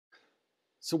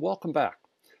So welcome back.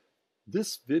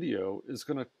 This video is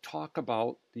going to talk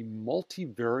about the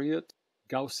multivariate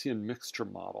Gaussian mixture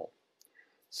model.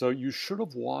 So you should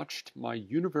have watched my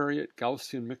univariate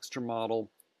Gaussian mixture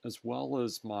model as well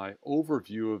as my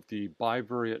overview of the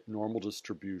bivariate normal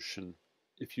distribution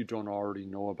if you don't already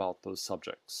know about those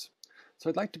subjects. So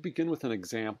I'd like to begin with an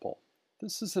example.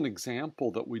 This is an example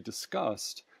that we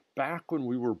discussed back when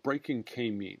we were breaking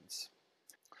k-means.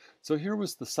 So here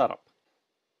was the setup.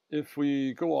 If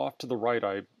we go off to the right,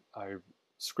 I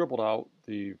scribbled out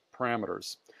the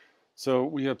parameters. So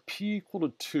we have p equal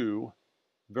to 2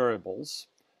 variables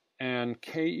and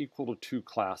k equal to 2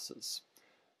 classes.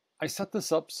 I set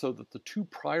this up so that the two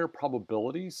prior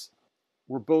probabilities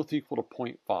were both equal to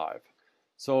 0.5.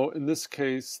 So in this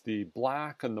case, the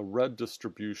black and the red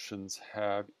distributions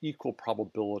have equal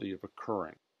probability of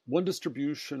occurring. One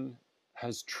distribution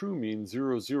has true mean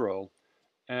 0, 0,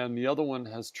 and the other one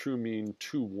has true mean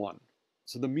 2, 1.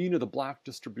 So the mean of the black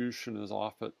distribution is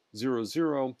off at 0,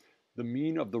 0. The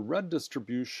mean of the red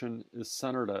distribution is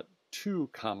centered at 2,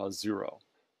 0.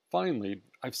 Finally,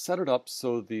 I've set it up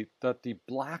so that the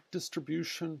black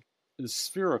distribution is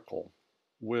spherical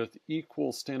with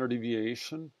equal standard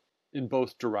deviation in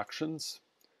both directions.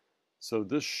 So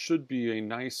this should be a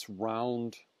nice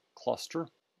round cluster,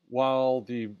 while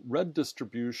the red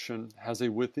distribution has a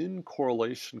within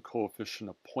correlation coefficient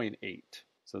of 0.8.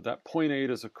 So that 0.8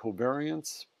 is a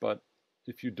covariance, but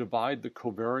if you divide the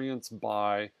covariance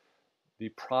by the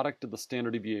product of the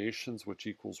standard deviations, which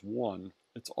equals 1,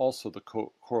 it's also the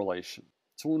correlation.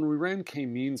 So when we ran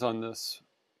k-means on this,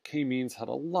 k-means had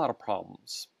a lot of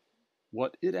problems.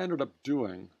 What it ended up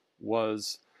doing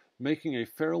was making a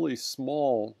fairly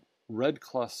small red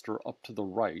cluster up to the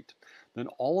right. Then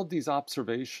all of these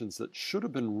observations that should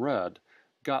have been red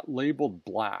got labeled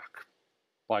black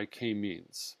by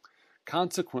k-means.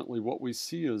 Consequently, what we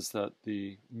see is that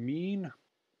the mean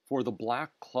for the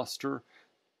black cluster,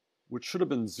 which should have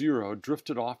been 0,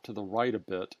 drifted off to the right a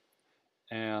bit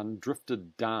and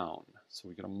drifted down. So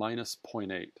we get a minus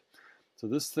 0.8. So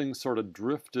this thing sort of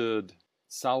drifted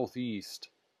southeast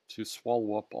to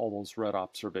swallow up all those red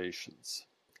observations.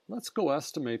 Let's go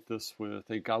estimate this with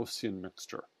a Gaussian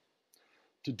mixture.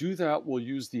 To do that, we'll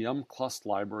use the mclust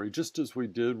library, just as we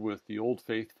did with the Old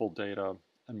Faithful data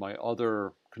and my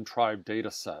other contrived data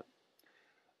set.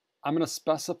 I'm going to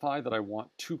specify that I want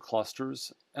 2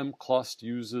 clusters. mclust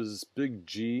uses big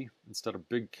G instead of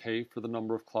big K for the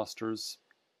number of clusters.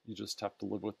 You just have to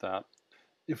live with that.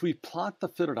 If we plot the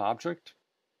fitted object,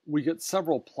 we get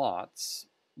several plots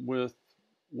with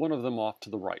one of them off to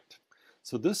the right.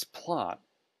 So this plot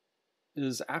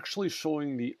is actually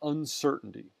showing the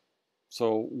uncertainty.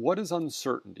 So what is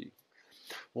uncertainty?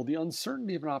 Well, the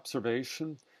uncertainty of an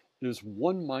observation is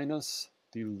 1 minus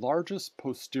the largest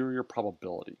posterior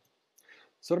probability.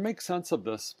 So to make sense of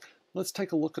this, let's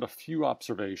take a look at a few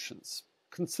observations.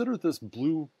 Consider this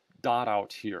blue dot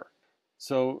out here.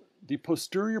 So the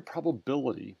posterior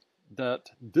probability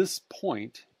that this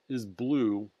point is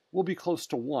blue will be close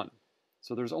to 1.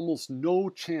 So there's almost no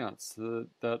chance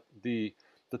that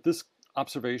this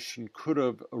observation could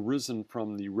have arisen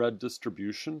from the red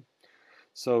distribution.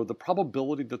 So the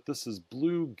probability that this is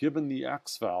blue given the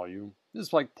x value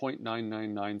is like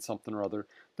 0.999 something or other.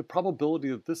 The probability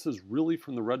that this is really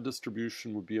from the red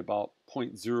distribution would be about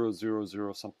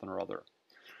 0.000 something or other.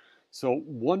 So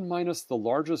 1 minus the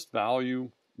largest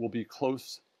value will be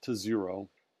close to 0.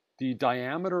 The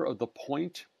diameter of the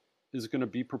point is going to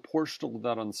be proportional to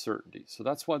that uncertainty. So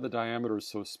that's why the diameter is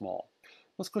so small.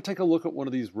 Let's go take a look at one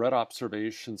of these red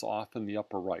observations off in the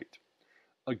upper right.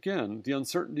 Again, the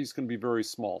uncertainty is going to be very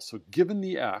small. So given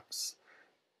the x,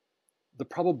 the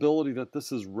probability that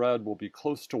this is red will be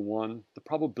close to 1. The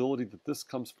probability that this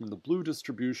comes from the blue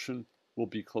distribution will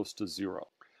be close to 0.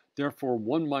 Therefore,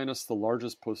 1 minus the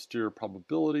largest posterior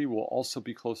probability will also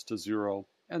be close to 0,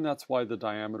 and that's why the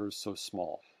diameter is so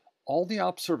small. All the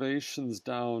observations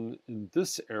down in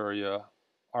this area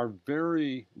are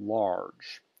very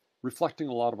large, reflecting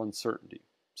a lot of uncertainty.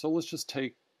 So let's just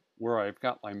take where I've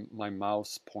got my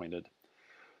mouse pointed.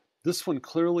 This one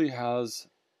clearly has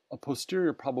a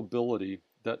posterior probability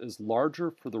that is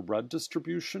larger for the red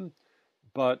distribution,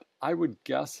 but I would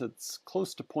guess it's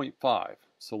close to 0.5.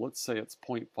 So let's say it's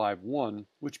 0.51,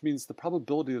 which means the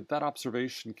probability that that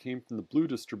observation came from the blue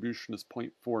distribution is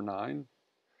 0.49.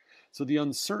 So the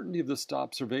uncertainty of this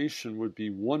observation would be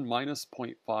 1 minus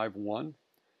 0.51,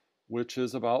 which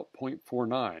is about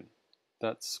 0.49.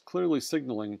 That's clearly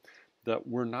signaling that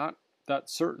we're not that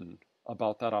certain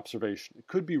about that observation. It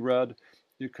could be red.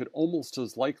 It could almost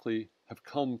as likely have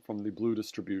come from the blue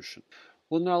distribution.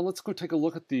 Well, now let's go take a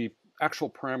look at the actual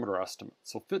parameter estimates.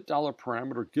 So fit dollar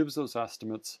parameter gives those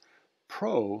estimates.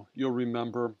 Pro, you'll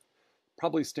remember,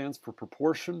 probably stands for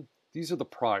proportion. These are the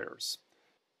priors.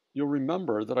 You'll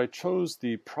remember that I chose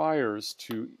the priors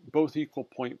to both equal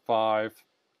 0.5,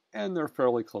 and they're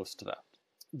fairly close to that.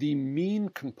 The mean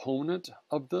component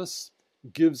of this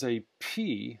gives a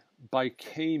P by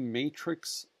K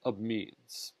matrix of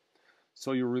means.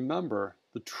 So you remember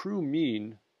the true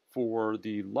mean for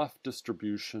the left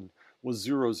distribution was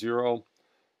 0, 0.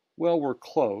 Well, we're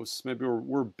close. Maybe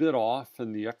we're a bit off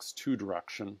in the x2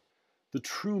 direction. The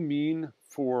true mean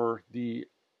for the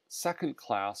second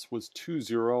class was 2,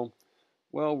 0.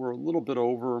 Well, we're a little bit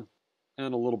over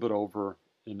and a little bit over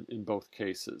in both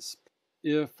cases.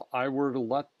 If I were to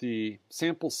let the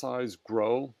sample size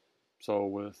grow, so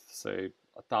with, say,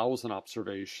 1,000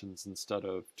 observations instead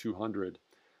of 200,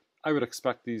 I would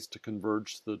expect these to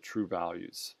converge to the true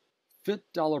values. Fit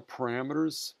dollar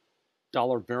parameters,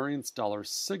 dollar variance, dollar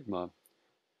sigma,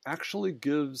 actually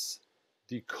gives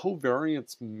the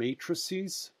covariance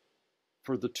matrices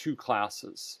for the two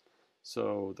classes.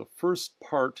 So the first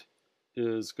part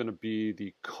is going to be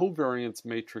the covariance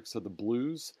matrix of the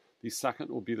blues. The second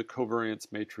will be the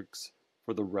covariance matrix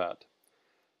for the red.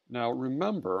 Now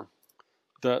remember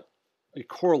that a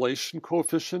correlation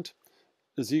coefficient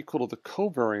is equal to the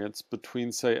covariance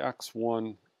between, say,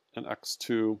 x1 and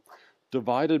x2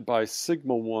 divided by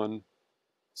sigma 1,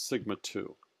 sigma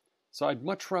 2. So I'd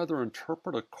much rather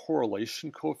interpret a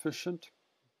correlation coefficient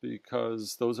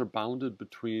because those are bounded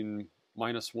between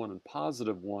 -1 and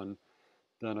 +1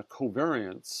 than a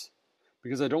covariance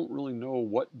because I don't really know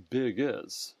what big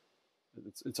is.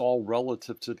 It's all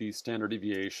relative to the standard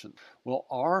deviation. Well,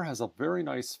 R has a very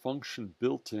nice function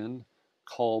built in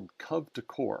called cov to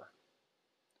core.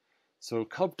 So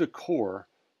cov to core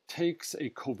takes a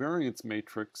covariance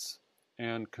matrix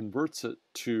and converts it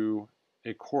to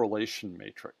a correlation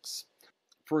matrix.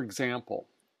 For example,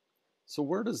 so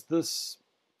where does this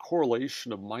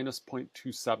correlation of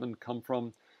 -0.27 come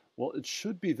from? Well, it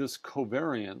should be this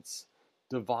covariance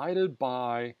divided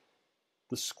by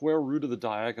the square root of the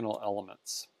diagonal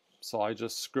elements. So I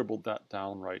just scribbled that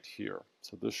down right here.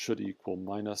 So this should equal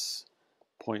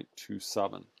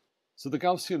 -0.27. So the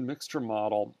Gaussian mixture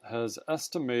model has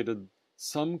estimated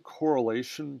some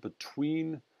correlation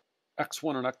between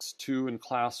x1 and x2 in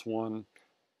class 1.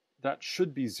 That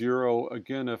should be 0.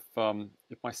 Again, if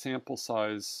my sample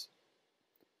size,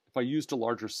 if I used a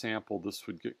larger sample, this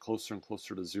would get closer and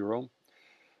closer to 0.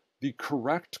 The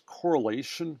correct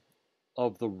correlation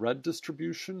of the red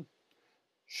distribution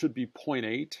should be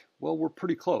 0.8. Well, we're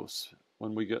pretty close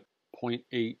when we get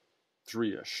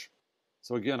 0.83-ish.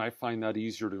 So again, I find that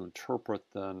easier to interpret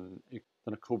than a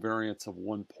covariance of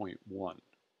 1.1.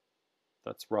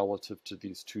 That's relative to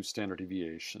these two standard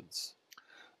deviations.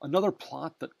 Another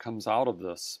plot that comes out of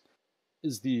this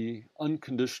is the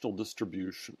unconditional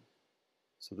distribution.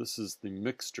 So this is the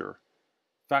mixture,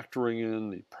 factoring in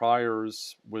the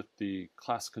priors with the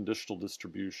class conditional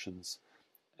distributions,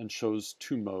 and shows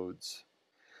two modes.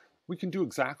 We can do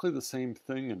exactly the same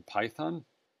thing in Python.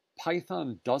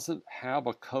 Python doesn't have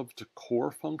a cov to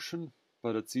core function,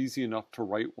 but it's easy enough to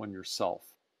write one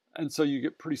yourself. And so you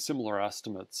get pretty similar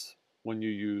estimates when you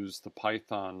use the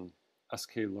Python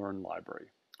sklearn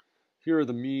library. Here are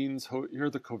the means, here are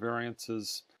the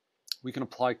covariances. We can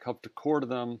apply cov to core to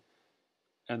them,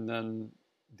 and then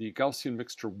the Gaussian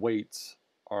mixture weights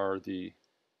are the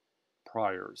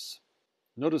priors.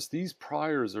 Notice these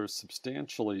priors are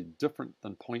substantially different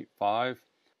than 0.5.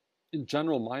 In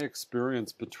general, my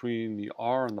experience between the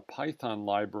R and the Python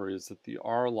library is that the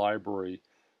R library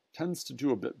tends to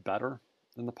do a bit better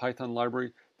than the Python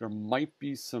library. There might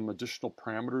be some additional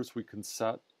parameters we can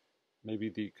set. Maybe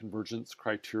the convergence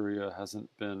criteria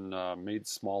hasn't been made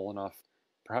small enough.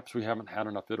 Perhaps we haven't had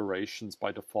enough iterations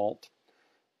by default.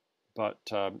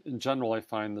 But in general, I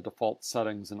find the default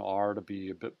settings in R to be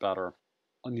a bit better.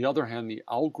 On the other hand, the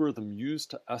algorithm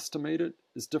used to estimate it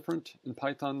is different in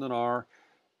Python than R,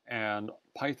 and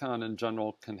Python in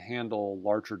general can handle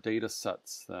larger data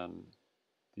sets than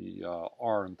the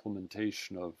R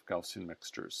implementation of Gaussian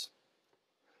mixtures.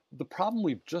 The problem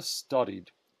we've just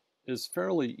studied is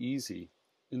fairly easy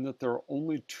in that there are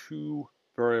only two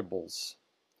variables,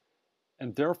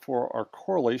 and therefore our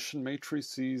correlation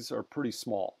matrices are pretty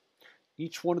small.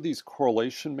 Each one of these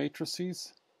correlation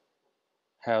matrices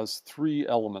has 3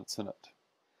 elements in it.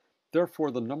 Therefore,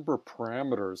 the number of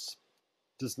parameters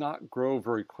does not grow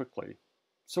very quickly.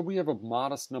 So we have a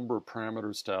modest number of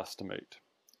parameters to estimate.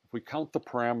 If we count the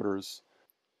parameters,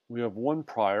 we have 1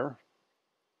 prior,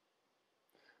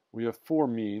 we have 4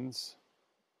 means,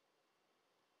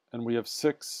 and we have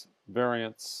 6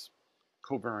 variance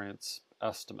covariance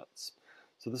estimates.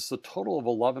 So this is a total of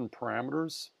 11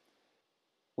 parameters.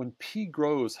 When P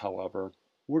grows, however,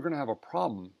 we're going to have a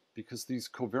problem because these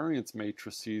covariance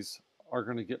matrices are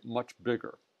going to get much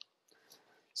bigger.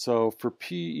 So for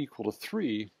P equal to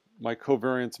 3, my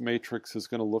covariance matrix is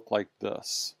going to look like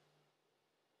this,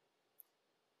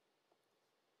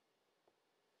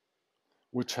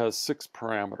 which has 6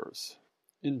 parameters.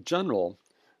 In general,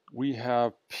 we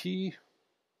have P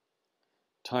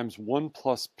times 1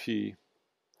 plus P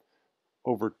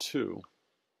over 2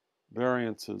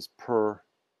 variances per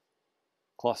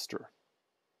cluster.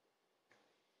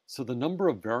 So the number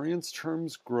of variance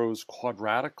terms grows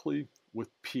quadratically with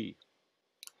P.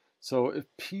 So if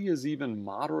P is even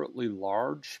moderately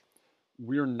large,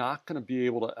 we're not going to be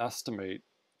able to estimate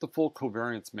the full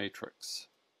covariance matrix.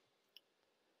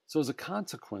 So as a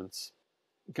consequence,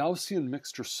 Gaussian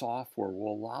mixture software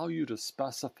will allow you to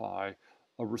specify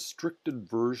a restricted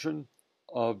version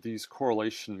of these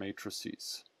correlation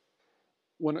matrices.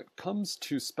 When it comes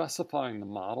to specifying the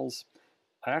models,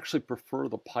 I actually prefer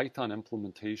the Python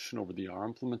implementation over the R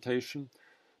implementation.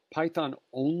 Python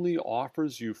only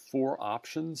offers you 4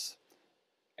 options,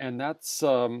 and that's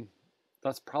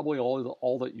probably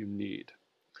all that you need.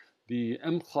 The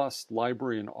mclust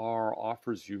library in R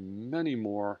offers you many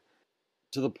more,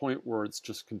 to the point where it's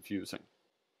just confusing.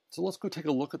 So let's go take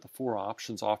a look at the 4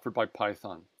 options offered by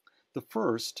Python. The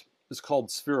first is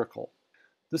called spherical.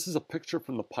 This is a picture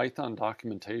from the Python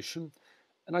documentation,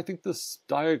 and I think this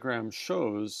diagram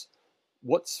shows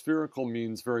what spherical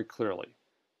means very clearly.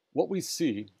 What we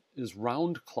see is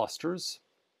round clusters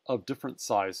of different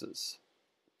sizes.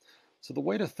 So the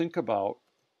way to think about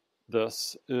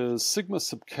this is sigma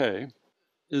sub k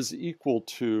is equal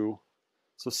to,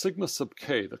 so sigma sub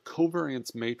k, the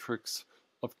covariance matrix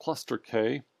of cluster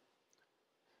k,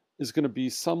 is going to be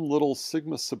some little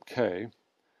sigma sub k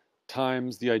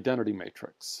times the identity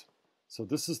matrix. So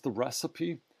this is the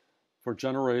recipe for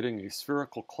generating a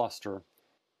spherical cluster.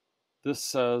 This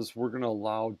says we're going to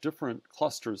allow different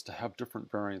clusters to have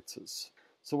different variances.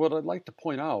 So what I'd like to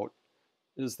point out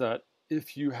is that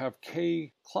if you have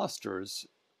k clusters,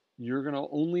 you're going to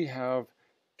only have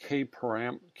k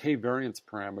variance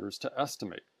parameters to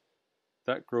estimate.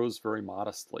 That grows very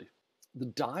modestly. The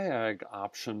diag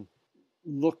option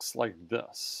looks like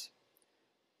this.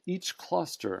 Each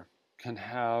cluster can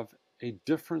have a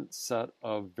different set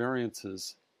of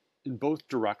variances in both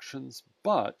directions,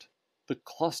 but the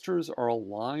clusters are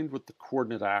aligned with the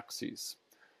coordinate axes.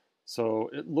 So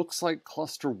it looks like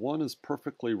cluster 1 is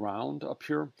perfectly round up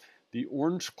here. The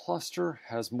orange cluster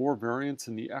has more variance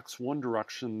in the x1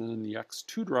 direction than in the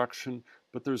x2 direction,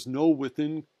 but there's no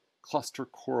within cluster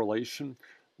correlation.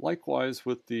 Likewise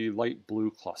with the light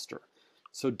blue cluster.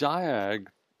 So diag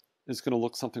is going to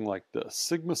look something like this.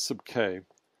 Sigma sub k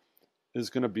is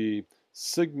going to be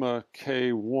sigma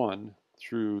k1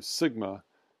 through sigma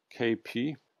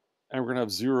kp, and we're going to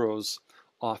have zeros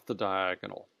off the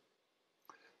diagonal.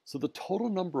 So the total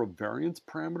number of variance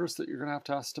parameters that you're going to have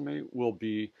to estimate will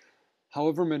be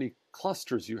however many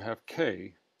clusters you have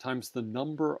k times the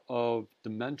number of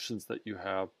dimensions that you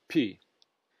have p.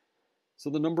 So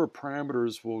the number of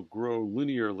parameters will grow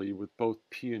linearly with both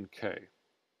p and k.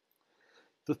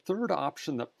 The third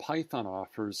option that Python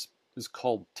offers is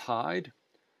called tide.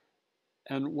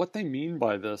 And what they mean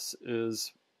by this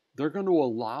is they're going to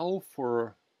allow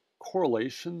for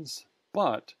correlations,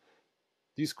 but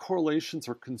these correlations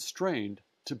are constrained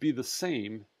to be the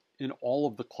same in all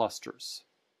of the clusters.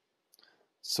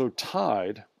 So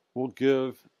tide will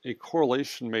give a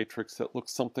correlation matrix that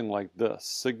looks something like this,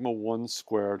 sigma 1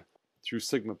 squared through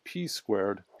sigma p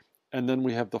squared, and then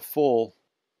we have the full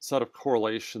set of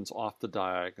correlations off the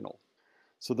diagonal.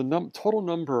 So the total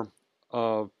number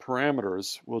of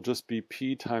parameters will just be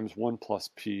p times 1 plus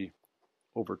p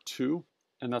over 2,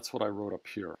 and that's what I wrote up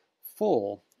here.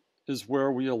 Full is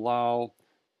where we allow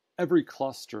every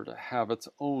cluster to have its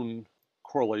own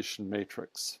correlation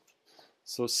matrix.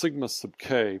 So sigma sub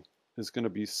k is going to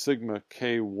be sigma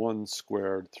k1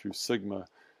 squared through sigma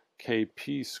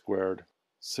kp squared,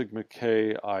 sigma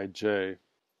kij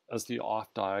as the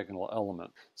off-diagonal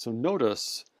element. So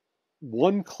notice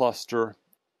one cluster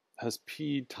has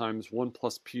p times 1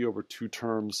 plus p over 2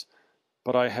 terms,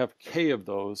 but I have k of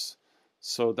those,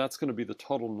 so that's going to be the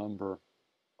total number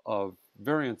of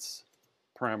variance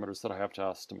parameters that I have to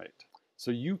estimate.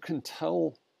 So you can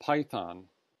tell Python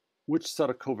which set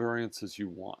of covariances you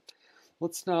want.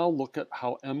 Let's now look at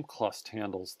how mclust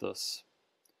handles this.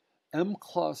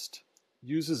 Mclust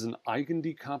uses an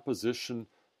eigendecomposition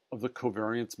of the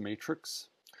covariance matrix.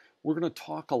 We're going to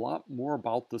talk a lot more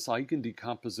about this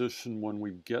eigendecomposition when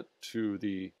we get to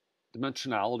the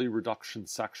dimensionality reduction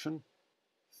section.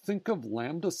 Think of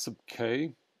lambda sub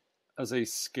k as a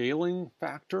scaling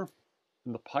factor.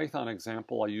 In the Python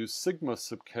example, I use sigma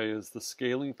sub k as the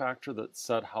scaling factor that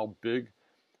said how big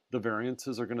the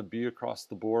variances are going to be across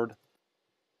the board.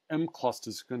 mclust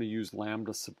is going to use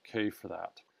lambda sub k for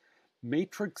that.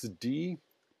 Matrix D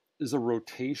is a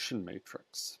rotation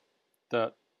matrix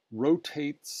that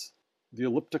rotates the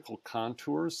elliptical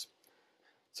contours.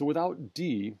 So without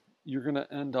D, you're going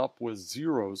to end up with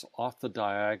zeros off the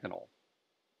diagonal,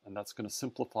 and that's going to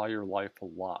simplify your life a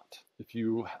lot. If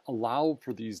you allow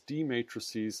for these D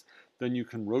matrices, then you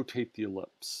can rotate the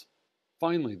ellipse.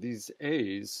 Finally, these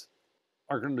A's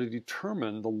are going to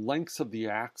determine the lengths of the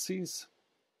axes.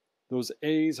 Those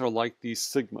A's are like these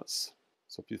sigmas.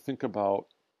 So if you think about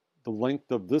the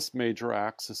length of this major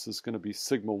axis is going to be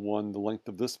sigma 1, the length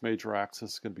of this major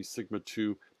axis is going to be sigma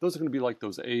 2. Those are going to be like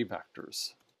those A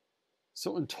vectors.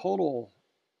 So in total,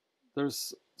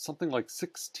 there's something like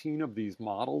 16 of these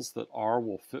models that R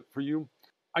will fit for you.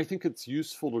 I think it's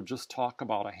useful to just talk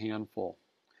about a handful.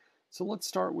 So let's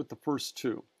start with the first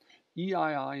two.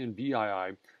 EII and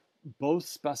VII both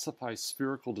specify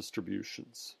spherical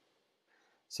distributions.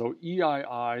 So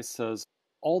EII says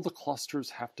all the clusters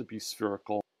have to be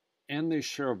spherical and they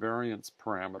share a variance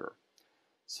parameter.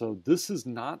 So this is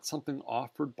not something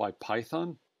offered by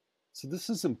Python. So this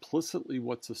is implicitly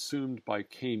what's assumed by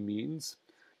k-means.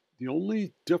 The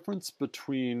only difference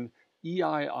between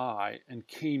EII and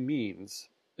k-means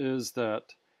is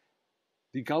that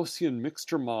the Gaussian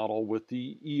mixture model with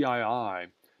the EII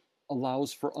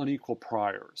allows for unequal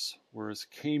priors, whereas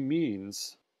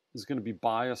k-means is going to be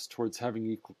biased towards having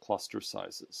equal cluster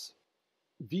sizes.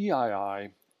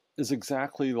 VII is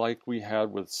exactly like we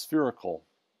had with spherical,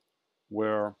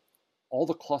 where all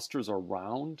the clusters are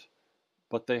round,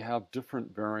 but they have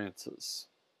different variances.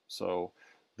 So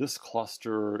this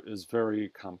cluster is very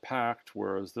compact,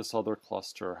 whereas this other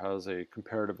cluster has a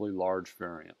comparatively large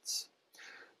variance.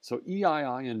 So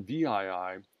EII and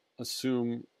VII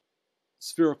assume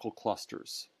spherical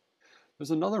clusters.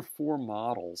 There's another 4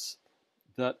 models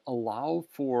that allow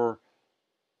for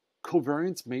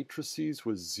covariance matrices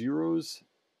with zeros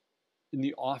in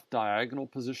the off-diagonal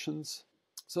positions.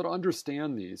 So to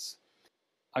understand these,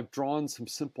 I've drawn some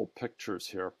simple pictures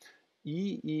here.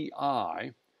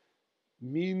 EEI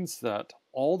means that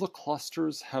all the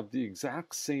clusters have the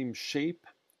exact same shape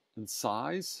and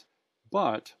size,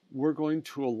 but we're going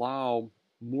to allow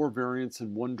more variance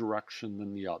in one direction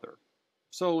than the other.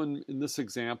 So in this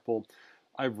example,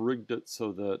 I've rigged it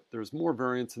so that there's more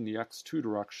variance in the x2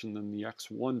 direction than the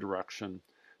x1 direction.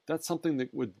 That's something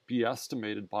that would be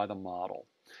estimated by the model.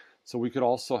 So we could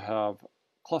also have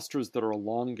clusters that are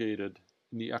elongated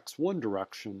in the x1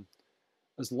 direction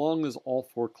as long as all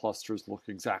 4 clusters look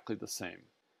exactly the same.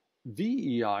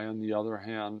 VEI, on the other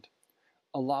hand,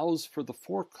 allows for the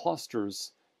 4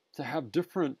 clusters to have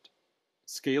different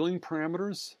scaling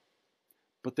parameters,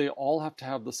 but they all have to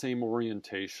have the same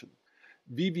orientation.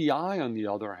 VVI, on the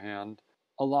other hand,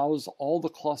 allows all the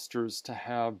clusters to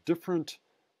have different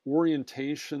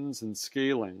orientations and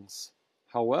scalings.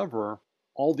 However,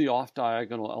 all the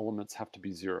off-diagonal elements have to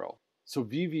be 0. So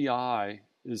VVI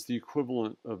is the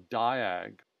equivalent of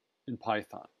diag in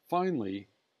Python. Finally,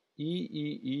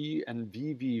 EEE and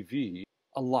VVV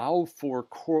allow for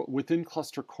within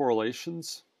cluster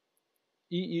correlations.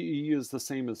 EEE is the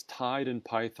same as tied in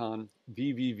Python.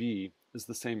 VVV is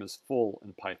the same as full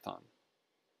in Python.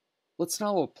 Let's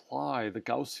now apply the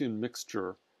Gaussian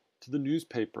mixture to the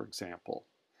newspaper example.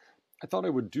 I thought I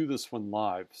would do this one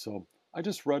live, so I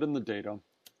just read in the data.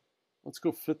 Let's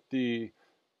go fit the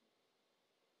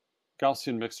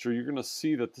Gaussian mixture. You're going to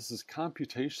see that this is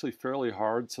computationally fairly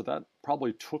hard, so that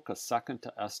probably took a second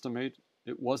to estimate.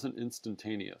 It wasn't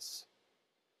instantaneous.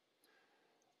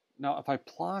 Now, if I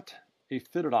plot a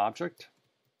fitted object,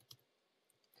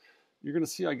 you're going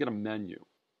to see I get a menu.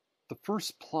 The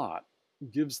first plot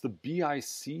gives the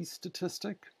BIC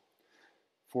statistic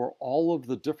for all of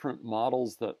the different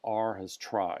models that R has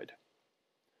tried.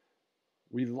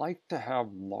 We like to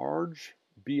have large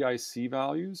BIC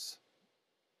values.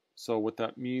 So what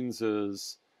that means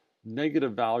is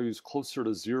negative values closer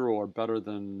to 0 are better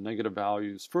than negative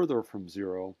values further from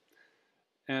 0.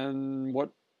 And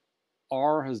what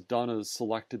R has done is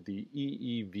selected the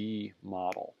EEV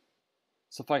model.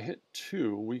 So if I hit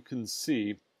 2, we can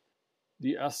see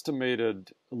the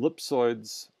estimated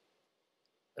ellipsoids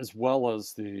as well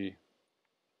as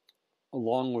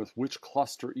along with which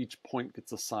cluster each point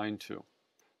gets assigned to.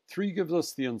 3 gives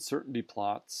us the uncertainty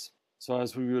plots. So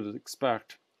as we would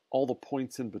expect, all the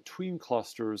points in between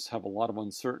clusters have a lot of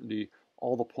uncertainty.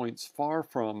 All the points far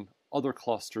from other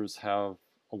clusters have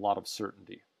a lot of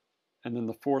certainty. And then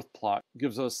the fourth plot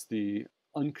gives us the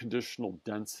unconditional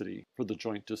density for the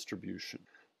joint distribution.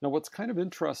 Now, what's kind of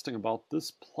interesting about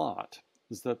this plot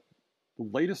is that the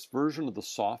latest version of the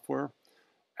software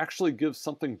actually gives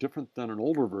something different than an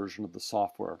older version of the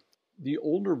software. The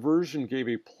older version gave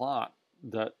a plot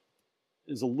that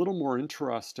is a little more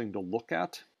interesting to look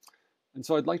at, and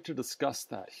so I'd like to discuss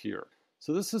that here.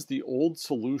 So this is the old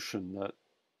solution that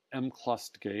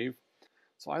mclust gave.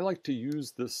 So I like to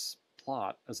use this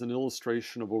plot as an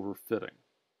illustration of overfitting.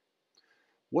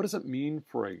 What does it mean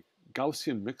for a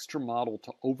Gaussian mixture model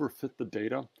to overfit the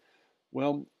data?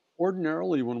 Well,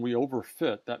 ordinarily when we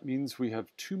overfit, that means we have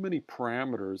too many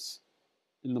parameters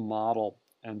in the model,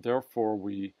 and therefore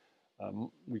we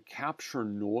capture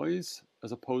noise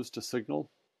as opposed to signal.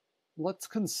 Let's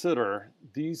consider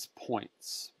these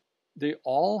points. They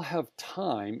all have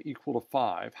time equal to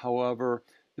 5. However,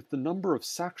 if the number of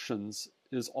sections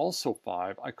is also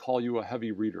 5, I call you a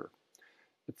heavy reader.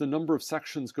 If the number of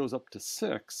sections goes up to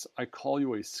 6, I call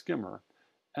you a skimmer.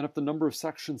 And if the number of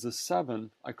sections is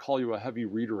 7, I call you a heavy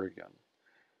reader again.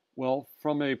 Well,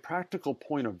 from a practical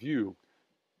point of view,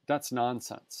 that's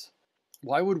nonsense.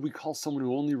 Why would we call someone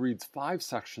who only reads 5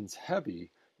 sections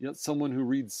heavy, yet someone who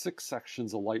reads 6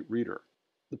 sections a light reader?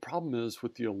 The problem is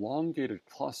with the elongated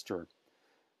cluster,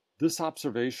 this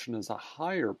observation has a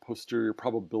higher posterior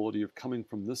probability of coming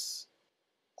from this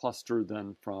cluster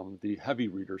than from the heavy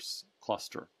readers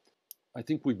cluster. I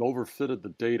think we've overfitted the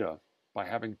data by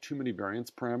having too many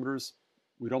variance parameters.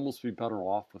 We'd almost be better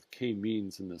off with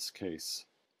k-means in this case.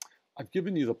 I've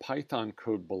given you the Python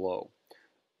code below.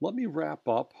 Let me wrap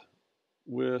up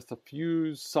with a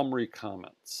few summary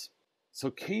comments.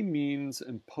 So k-means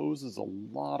imposes a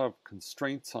lot of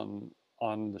constraints on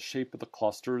the shape of the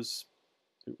clusters.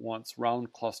 It wants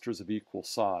round clusters of equal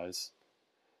size.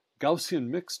 Gaussian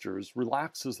mixtures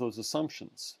relaxes those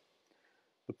assumptions.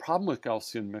 The problem with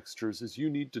Gaussian mixtures is you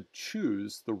need to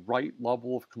choose the right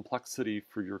level of complexity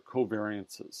for your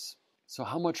covariances. So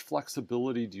how much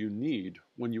flexibility do you need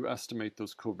when you estimate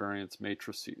those covariance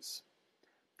matrices?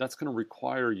 That's going to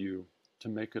require you to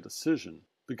make a decision.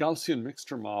 The Gaussian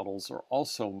mixture models are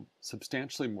also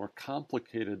substantially more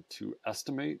complicated to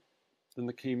estimate than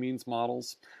the k-means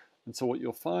models. And so what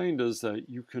you'll find is that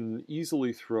you can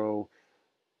easily throw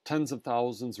tens of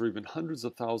thousands or even hundreds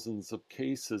of thousands of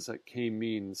cases at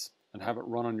k-means and have it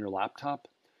run on your laptop.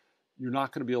 You're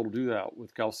not going to be able to do that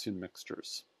with Gaussian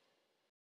mixtures.